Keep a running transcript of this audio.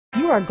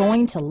are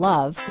going to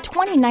love the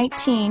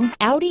 2019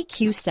 Audi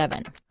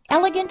Q7.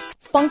 Elegant,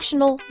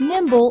 functional,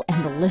 nimble,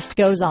 and the list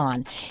goes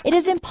on. It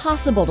is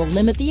impossible to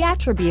limit the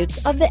attributes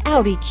of the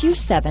Audi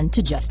Q7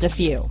 to just a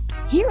few.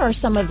 Here are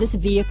some of this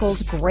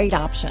vehicle's great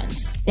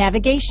options: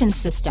 navigation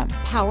system,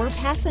 power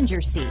passenger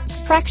seat,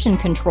 traction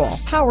control,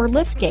 power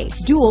liftgate,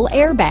 dual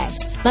airbags,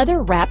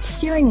 leather-wrapped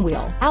steering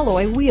wheel,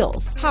 alloy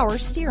wheels, power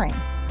steering,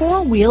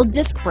 four-wheel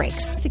disc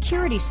brakes,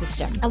 security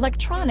system,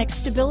 electronic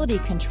stability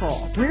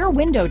control, rear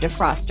window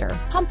defroster,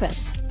 compass,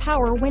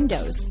 power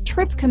windows,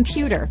 trip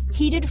computer,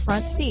 heated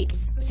front seats,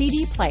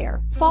 CD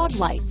player, fog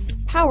lights,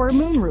 power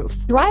moonroof.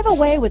 Drive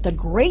away with a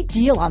great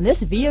deal on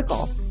this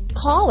vehicle.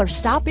 Call or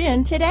stop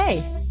in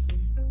today.